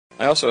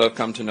I also have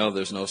come to know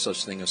there's no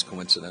such thing as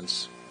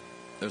coincidence.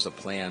 There's a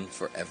plan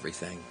for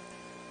everything.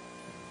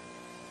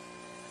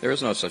 There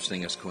is no such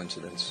thing as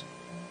coincidence.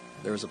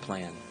 There is a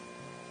plan.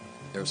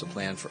 There is a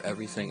plan for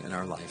everything in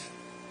our life.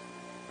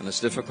 And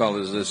as difficult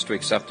as it is to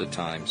accept at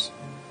times,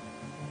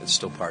 it's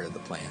still part of the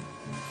plan.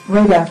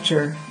 Right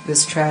after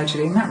this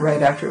tragedy, not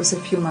right after, it was a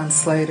few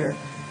months later,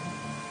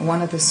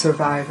 one of the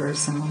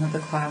survivors in one of the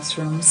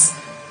classrooms,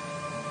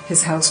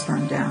 his house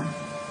burned down.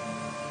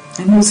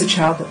 And he was a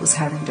child that was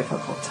having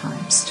difficult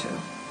times too.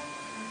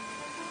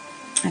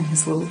 And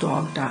his little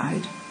dog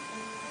died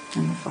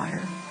in the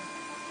fire.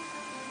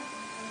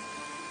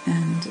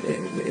 And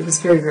it was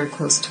very, very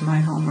close to my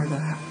home where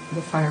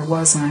the fire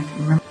was, and I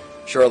can remember.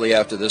 Shortly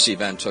after this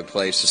event took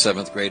place, the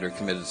seventh grader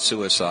committed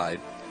suicide.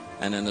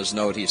 And in his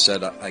note he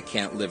said, "I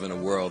can't live in a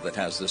world that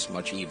has this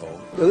much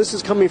evil." Now, this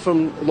is coming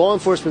from law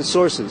enforcement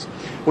sources.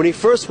 When he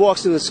first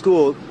walks into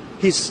school,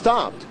 he's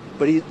stopped,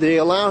 but they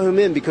allow him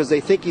in because they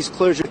think he's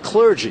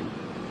clergy.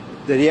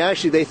 That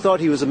they thought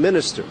he was a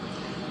minister.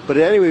 But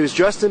anyway, he was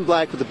dressed in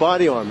black with the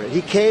body armor.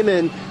 He came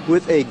in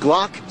with a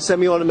Glock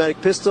semi-automatic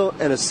pistol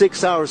and a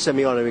 6-hour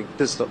semi-automatic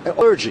pistol.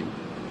 Clergy.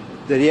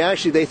 That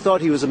they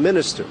thought he was a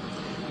minister.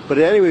 But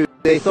anyway,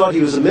 they thought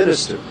he was a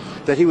minister.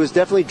 That he was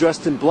definitely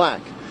dressed in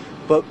black.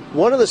 But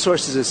one of the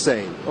sources is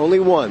saying, only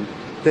one,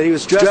 that he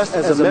was dressed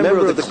as a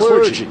member of the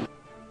clergy.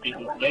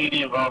 People may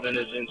be involved in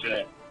this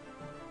incident.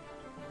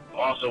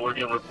 Also, we're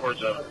getting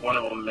reports of one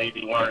of them may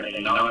be wearing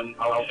a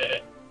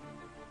non-outfit,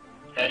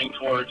 heading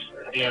towards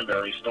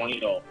Danbury, Stony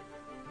Hill.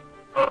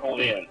 Purple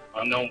van,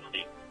 unknown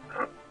plate.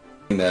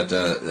 That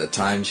at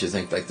times you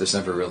think like this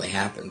never really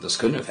happened. This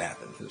couldn't have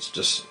happened. It's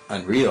just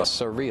unreal. It's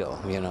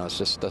surreal, you know. It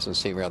just doesn't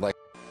seem real. Like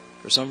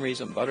for some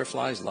reason,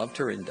 butterflies loved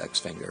her index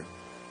finger.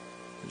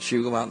 And she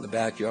would go out in the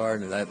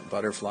backyard, and that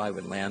butterfly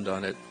would land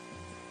on it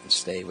and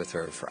stay with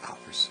her for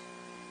hours.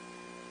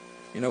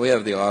 You know, we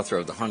have the author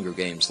of The Hunger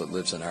Games that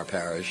lives in our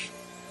parish.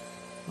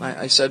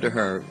 I said to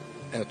her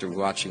after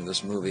watching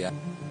this movie,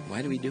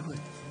 why do we do it?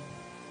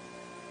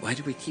 Why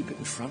do we keep it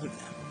in front of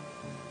them?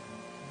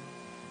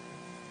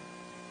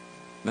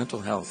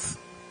 Mental health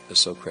is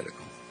so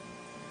critical.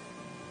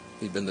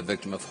 We've been the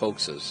victim of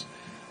hoaxes,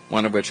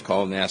 one of which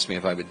called and asked me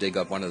if I would dig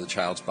up one of the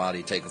child's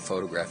body, take a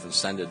photograph, and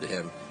send it to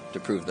him to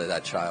prove that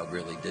that child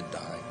really did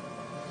die.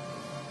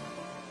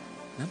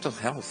 Mental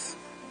health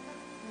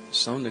is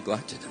so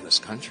neglected in this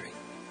country.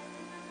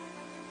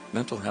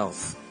 Mental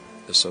health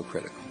is so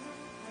critical.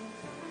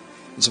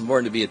 It's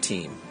important to be a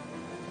team,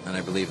 and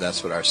I believe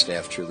that's what our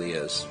staff truly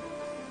is.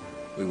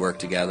 We work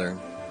together,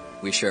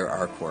 we share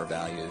our core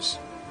values,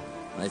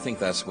 and I think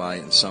that's why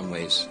in some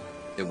ways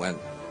it went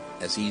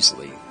as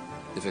easily,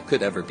 if it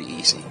could ever be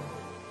easy,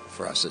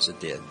 for us as it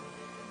did.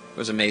 It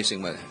was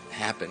amazing what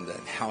happened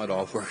and how it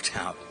all worked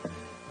out. It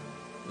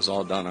was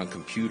all done on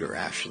computer,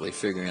 actually,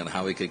 figuring out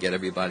how we could get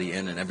everybody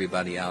in and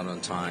everybody out on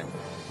time.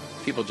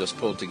 People just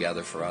pulled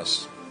together for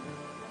us.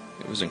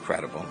 It was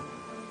incredible.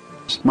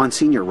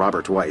 Monsignor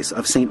Robert Weiss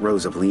of St.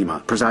 Rose of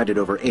Lima presided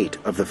over 8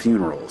 of the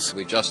funerals.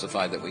 We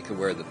justified that we could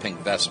wear the pink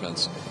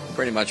vestments.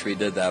 Pretty much we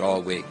did that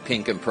all week.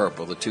 Pink and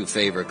purple, the 2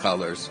 favorite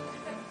colors.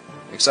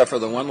 Except for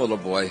the one little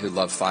boy who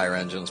loved fire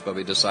engines, but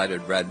we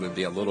decided red would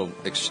be a little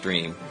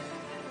extreme.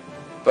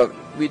 But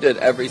we did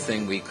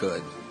everything we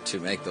could to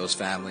make those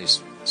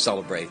families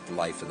celebrate the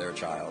life of their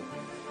child.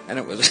 And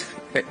it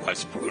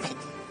was brutal.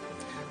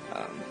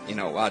 You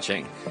know,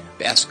 watching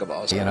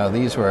basketball. you know,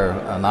 these were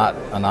not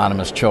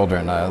anonymous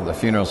children, the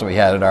funerals we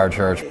had at our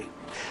church.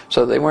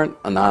 So they weren't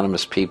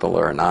anonymous people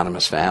or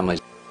anonymous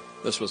families.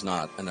 This was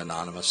not an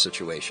anonymous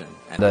situation.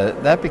 And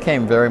That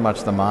became very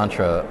much the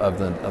mantra of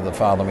the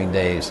following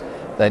days,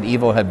 that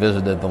evil had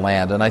visited the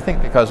land. And I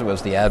think because it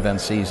was the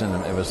Advent season,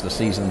 and it was the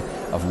season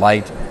of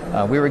light,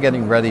 we were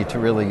getting ready to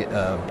really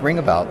bring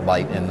about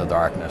light in the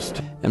darkness.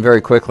 And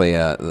very quickly,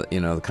 you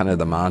know, kind of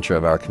the mantra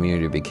of our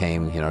community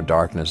became, you know,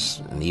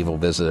 darkness and evil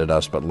visited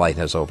us, but light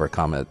has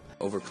overcome it.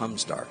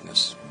 Overcomes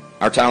darkness.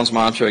 Our town's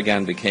mantra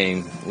again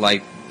became,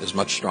 light is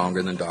much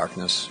stronger than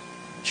darkness.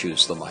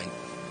 Choose the light.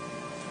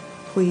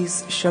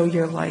 Please show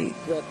your light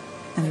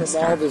in this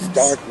from all darkness. this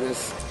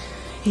darkness.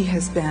 He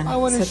has been I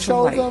want to such a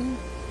show light them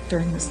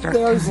during this dark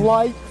there's time.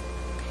 light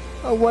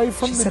away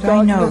from She the said,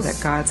 darkness. I know that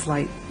God's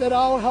light that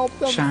I'll help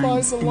them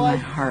shines find the in my light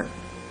heart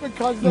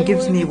because and they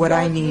gives were me in what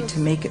I darkness. need to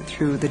make it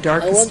through the I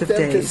darkest want of them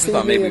to days. see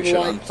Thought maybe me we in should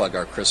light unplug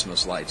our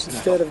Christmas lights now.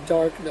 instead of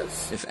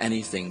darkness. If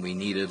anything, we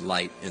needed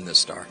light in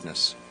this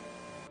darkness.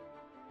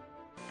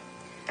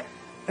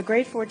 A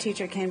grade 4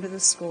 teacher came to the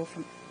school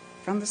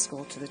from the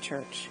school to the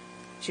church.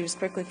 She was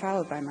quickly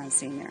followed by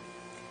Monsignor.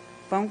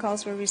 Phone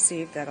calls were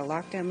received that a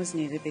lockdown was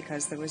needed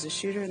because there was a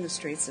shooter in the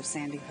streets of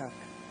Sandy Hook.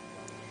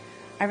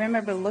 I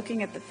remember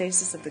looking at the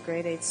faces of the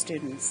grade 8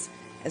 students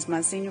as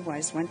Monsignor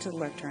Weiss went to the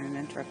lectern and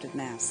interrupted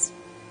Mass.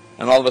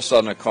 And all of a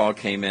sudden a call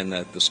came in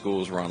that the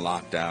schools were on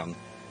lockdown,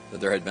 that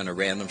there had been a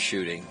random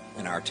shooting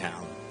in our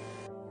town.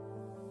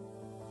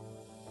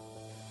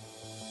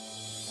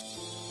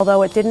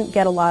 Although it didn't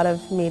get a lot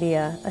of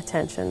media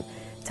attention.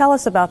 Tell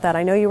us about that.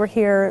 I know you were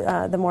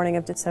here the morning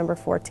of December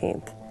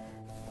 14th.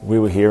 We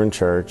were here in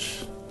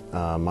church.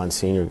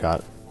 Monsignor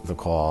got the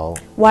call.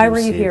 Why were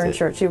you here in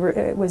church?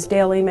 It was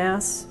daily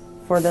mass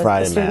for the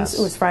students? Mass.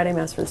 It was Friday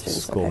Mass for the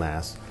students. School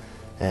Mass.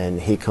 And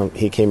he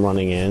came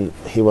running in.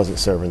 He wasn't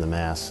serving the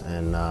Mass.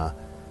 And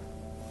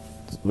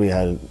we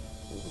had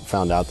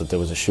found out that there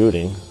was a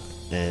shooting.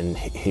 And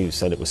he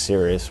said it was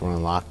serious. We're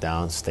on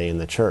lockdown. Stay in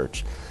the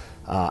church.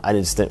 I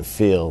just didn't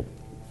feel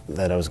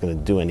that I was going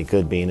to do any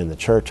good being in the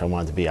church. I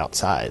wanted to be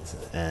outside.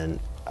 And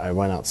I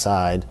went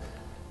outside.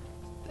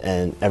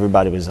 And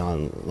everybody was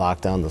on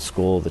lockdown, the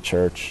school, the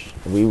church.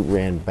 We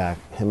ran back,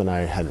 him and I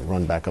had to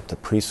run back up to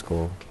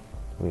preschool.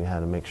 We had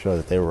to make sure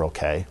that they were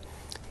okay.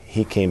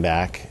 He came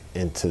back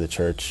into the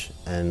church,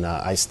 and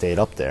I stayed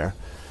up there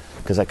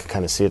because I could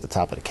kind of see at the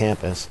top of the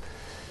campus.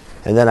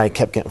 And then I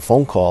kept getting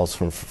phone calls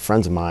from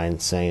friends of mine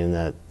saying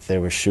that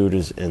there were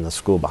shooters in the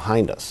school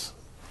behind us,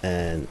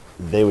 and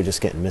they were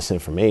just getting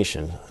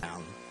misinformation.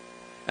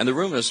 And the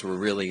rumors were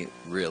really,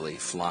 really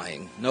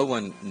flying. No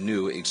one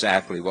knew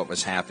exactly what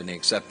was happening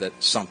except that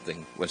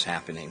something was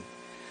happening.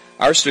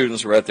 Our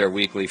students were at their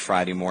weekly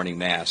Friday morning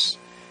Mass,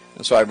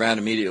 and so I ran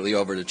immediately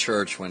over to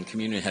church when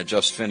communion had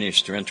just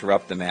finished to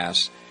interrupt the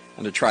Mass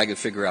and to try to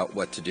figure out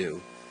what to do.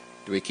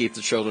 Do we keep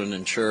the children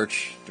in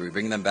church? Do we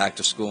bring them back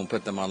to school and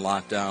put them on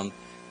lockdown?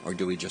 Or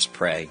do we just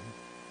pray?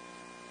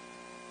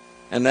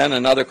 And then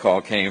another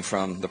call came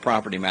from the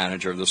property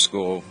manager of the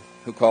school,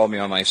 who called me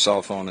on my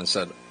cell phone and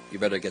said, "You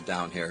better get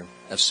down here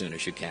as soon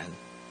as you can."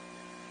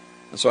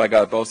 And so I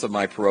got both of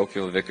my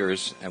parochial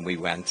vicars, and we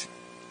went.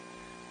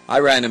 I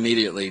ran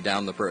immediately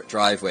down the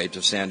driveway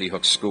to Sandy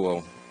Hook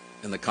School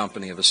in the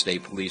company of a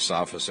state police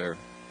officer.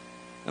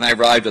 And I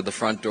arrived at the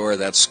front door of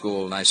that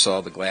school, and I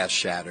saw the glass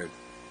shattered.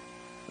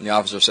 And the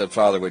officer said,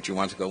 "Father, would you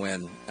want to go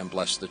in and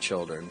bless the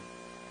children?"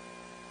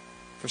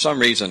 For some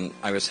reason,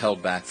 I was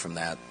held back from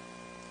that.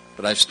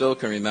 But I still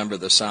can remember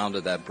the sound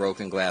of that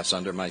broken glass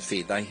under my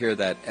feet. I hear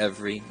that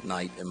every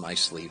night in my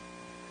sleep.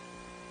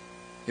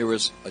 Here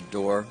was a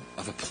door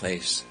of a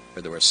place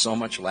where there was so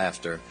much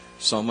laughter,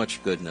 so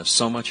much goodness,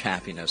 so much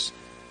happiness,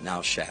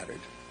 now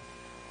shattered.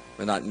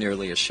 We're not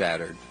nearly as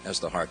shattered as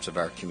the hearts of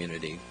our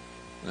community,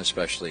 and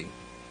especially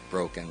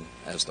broken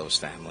as those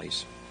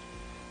families.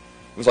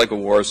 It was like a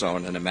war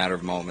zone in a matter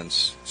of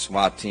moments.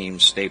 SWAT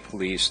teams, state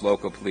police,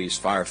 local police,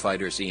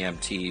 firefighters,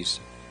 EMTs.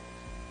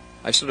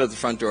 I stood at the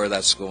front door of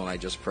that school and I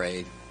just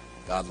prayed,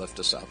 God lift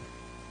us up.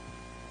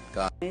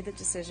 God made the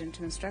decision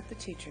to instruct the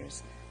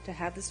teachers to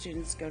have the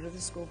students go to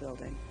the school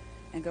building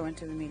and go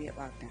into immediate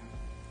lockdown.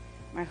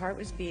 My heart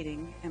was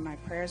beating and my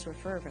prayers were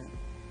fervent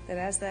that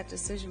as that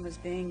decision was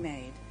being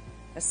made,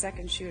 a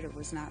second shooter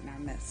was not in our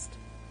midst.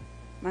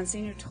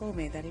 Monsignor told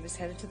me that he was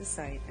headed to the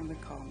site and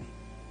would call me.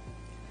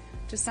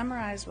 To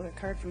summarize what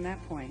occurred from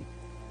that point,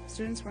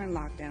 students were in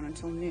lockdown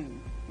until noon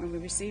when we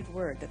received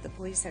word that the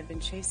police had been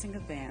chasing a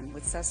van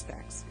with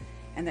suspects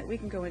and that we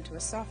can go into a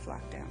soft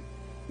lockdown,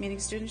 meaning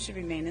students should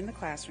remain in the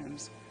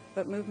classrooms,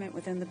 but movement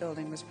within the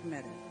building was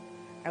permitted.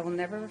 I will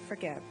never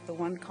forget the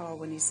one call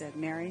when he said,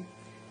 "Mary,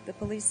 the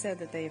police said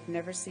that they have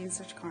never seen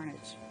such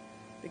carnage.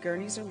 The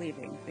gurneys are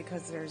leaving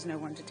because there is no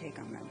one to take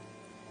on them."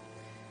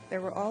 They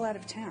were all out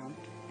of town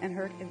and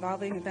heard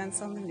involving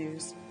events on the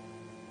news,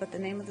 but the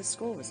name of the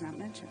school was not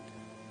mentioned.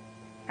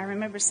 I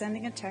remember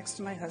sending a text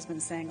to my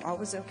husband saying all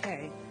was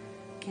okay,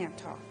 can't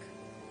talk.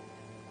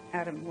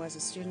 Adam was a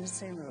student at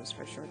St. Rose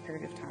for a short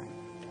period of time.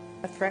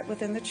 A threat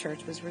within the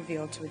church was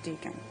revealed to a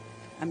deacon.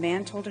 A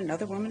man told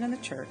another woman in the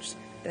church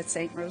that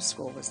St. Rose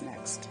School was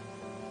next.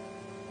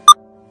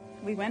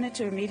 We went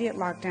into immediate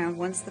lockdown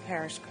once the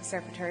parish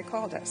secretary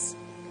called us.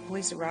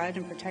 Police arrived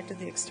and protected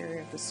the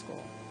exterior of the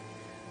school.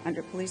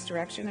 Under police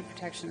direction and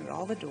protection at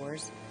all the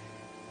doors,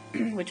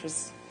 which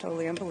was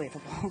totally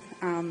unbelievable,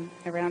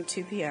 around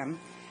 2 p.m.,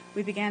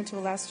 we began to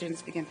allow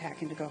students to begin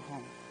packing to go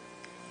home.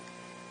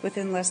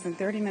 Within less than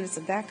 30 minutes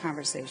of that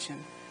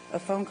conversation, a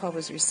phone call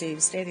was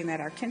received stating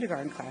that our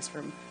kindergarten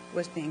classroom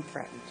was being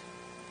threatened.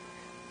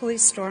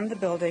 Police stormed the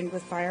building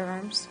with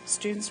firearms,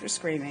 students were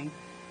screaming,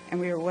 and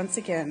we were once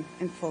again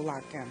in full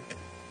lockdown.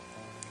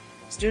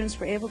 Students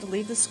were able to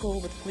leave the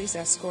school with police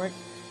escort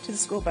to the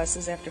school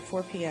buses after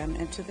 4 p.m.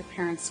 and to their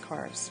parents'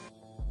 cars.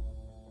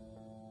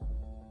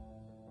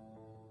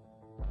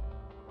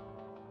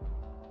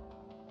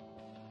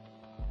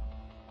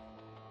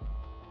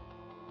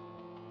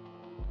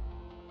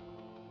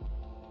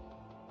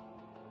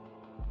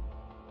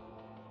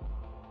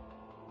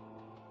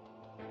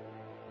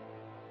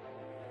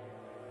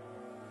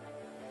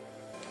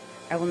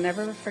 I will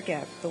never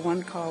forget the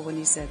one call when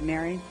he said,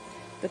 "Mary,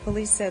 the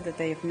police said that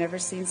they have never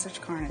seen such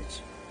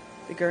carnage.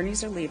 The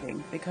gurneys are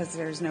leaving because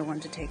there is no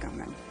one to take on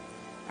them.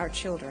 Our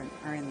children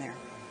are in there."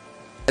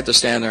 I had to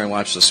stand there and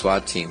watch the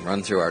SWAT team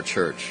run through our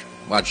church,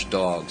 watch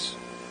dogs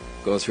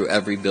go through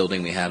every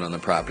building we had on the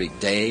property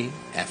day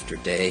after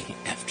day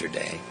after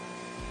day.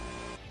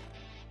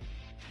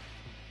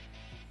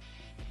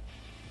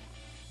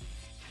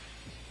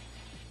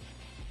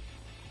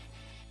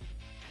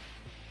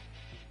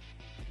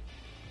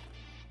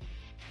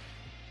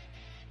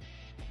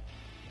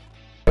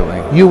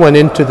 You went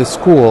into the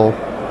school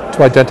to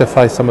to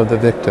identify some of the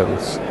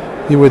victims.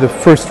 You were the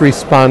first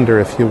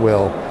responder, if you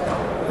will.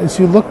 As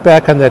you look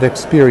back on that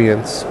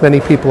experience, many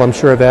people, I'm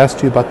sure, have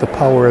asked you about the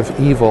power of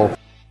evil.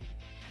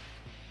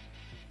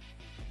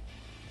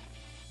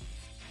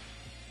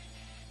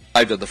 I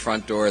arrived at the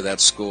front door of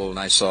that school and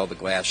I saw the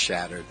glass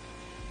shattered.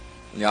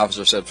 And the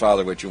officer said,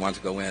 "Father, would you want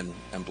to go in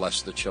and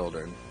bless the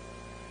children?"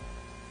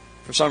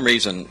 For some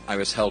reason, I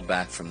was held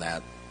back from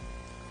that.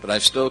 But I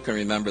still can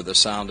remember the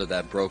sound of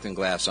that broken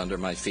glass under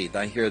my feet.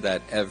 I hear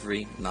that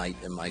every night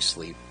in my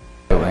sleep.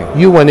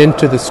 You went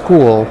into the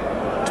school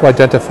to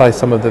identify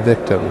some of the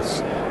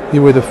victims.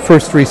 You were the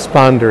first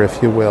responder,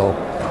 if you will.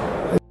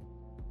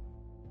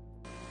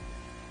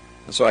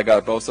 And so I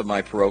got both of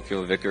my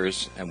parochial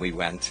vicars and we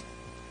went.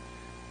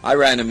 I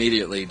ran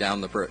immediately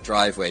down the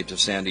driveway to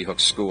Sandy Hook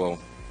School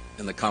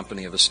in the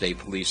company of a state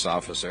police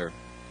officer.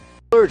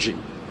 Clergy,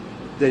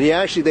 that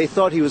they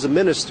thought he was a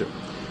minister.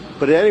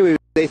 But anyway,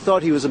 they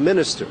thought he was a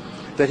minister,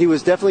 that he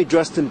was definitely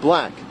dressed in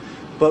black.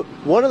 But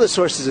one of the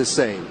sources is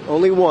saying,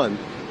 only one,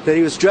 that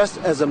he was dressed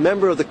as a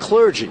member of the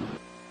clergy.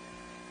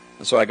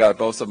 And so I got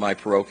both of my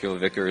parochial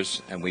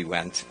vicars and we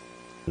went.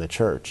 In the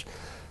church,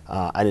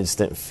 I just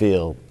didn't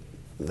feel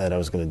that I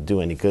was going to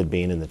do any good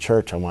being in the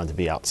church. I wanted to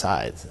be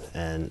outside.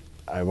 And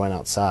I went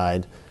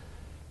outside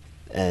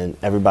and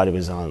everybody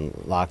was on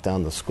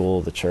lockdown, the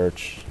school, the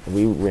church.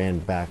 We ran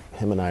back,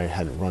 him and I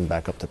had to run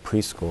back up to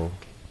preschool.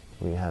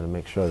 We had to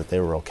make sure that they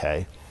were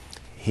okay.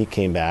 He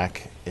came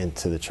back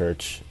into the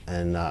church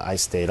and I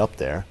stayed up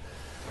there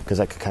because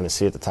I could kind of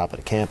see at the top of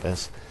the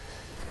campus.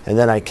 And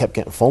then I kept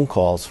getting phone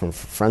calls from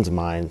friends of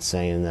mine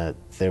saying that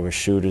there were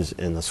shooters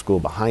in the school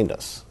behind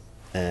us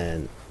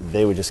and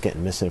they were just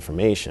getting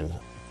misinformation.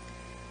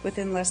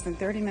 Within less than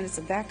 30 minutes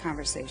of that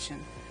conversation,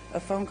 a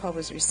phone call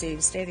was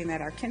received stating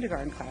that our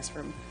kindergarten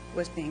classroom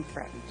was being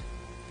threatened.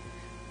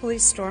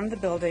 Police stormed the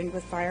building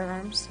with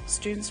firearms,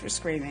 students were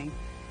screaming,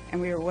 and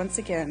we were once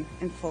again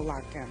in full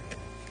lockdown.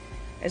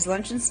 As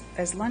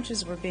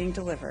lunches were being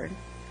delivered,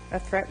 a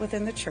threat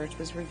within the church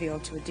was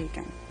revealed to a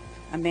deacon.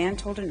 A man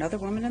told another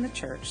woman in the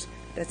church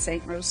that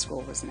St. Rose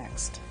School was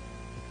next.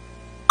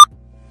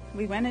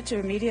 We went into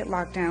immediate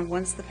lockdown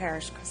once the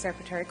parish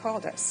secretary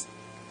called us.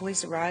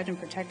 Police arrived and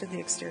protected the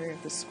exterior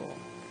of the school.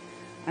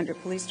 Under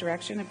police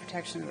direction and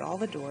protection at all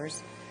the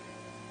doors,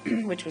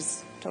 which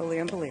was totally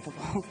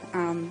unbelievable,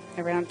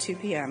 around 2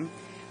 p.m.,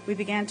 we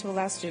began to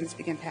allow students to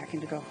begin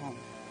packing to go home.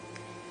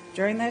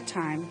 During that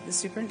time, the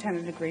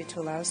superintendent agreed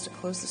to allow us to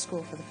close the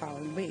school for the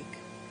following week.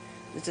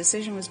 The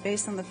decision was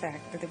based on the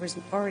fact that there was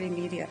already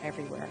media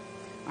everywhere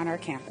on our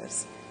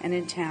campus and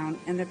in town,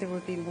 and that there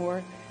would be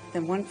more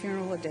than one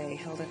funeral a day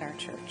held at our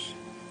church.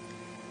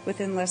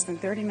 Within less than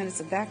 30 minutes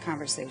of that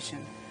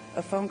conversation,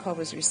 a phone call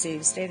was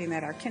received stating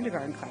that our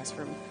kindergarten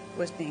classroom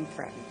was being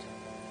threatened.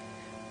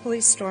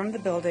 Police stormed the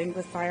building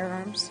with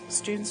firearms,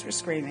 students were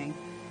screaming,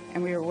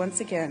 and we were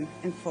once again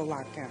in full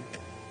lockdown.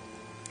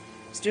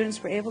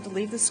 Students were able to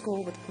leave the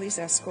school with police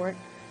escort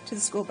to the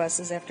school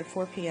buses after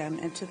 4 p.m.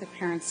 and to the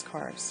parents'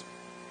 cars.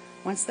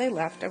 Once they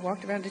left, I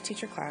walked around to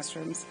teacher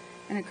classrooms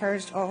and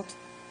encouraged all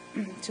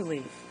to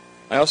leave.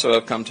 I also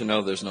have come to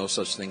know there's no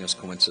such thing as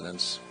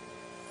coincidence.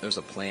 There's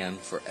a plan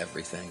for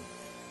everything.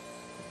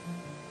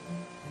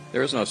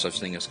 There is no such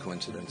thing as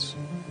coincidence.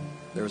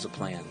 There is a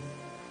plan.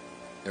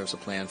 There is a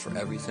plan for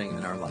everything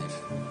in our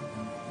life.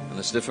 And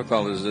as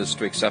difficult as it is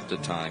to accept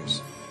at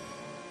times,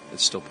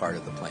 it's still part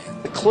of the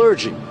plan. The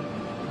clergy,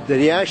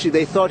 that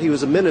they thought he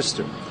was a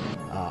minister.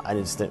 I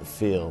just didn't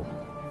feel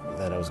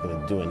that I was going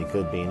to do any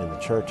good being in the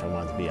church. I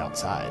wanted to be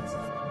outside.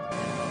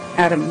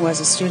 Adam was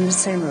a student at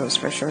St. Rose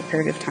for a short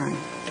period of time.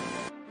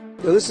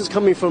 Now, this is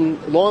coming from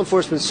law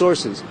enforcement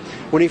sources.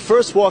 When he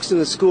first walks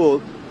into the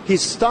school,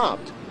 he's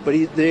stopped, but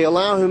they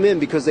allow him in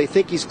because they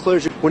think he's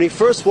clergy. When he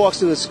first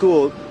walks into the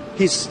school,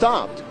 he's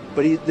stopped,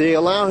 but they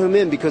allow him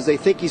in because they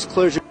think he's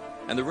clergy.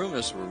 And the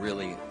rumors were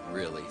really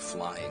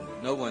flying.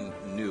 No one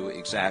knew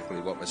exactly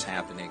what was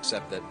happening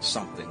except that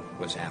something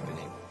was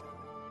happening.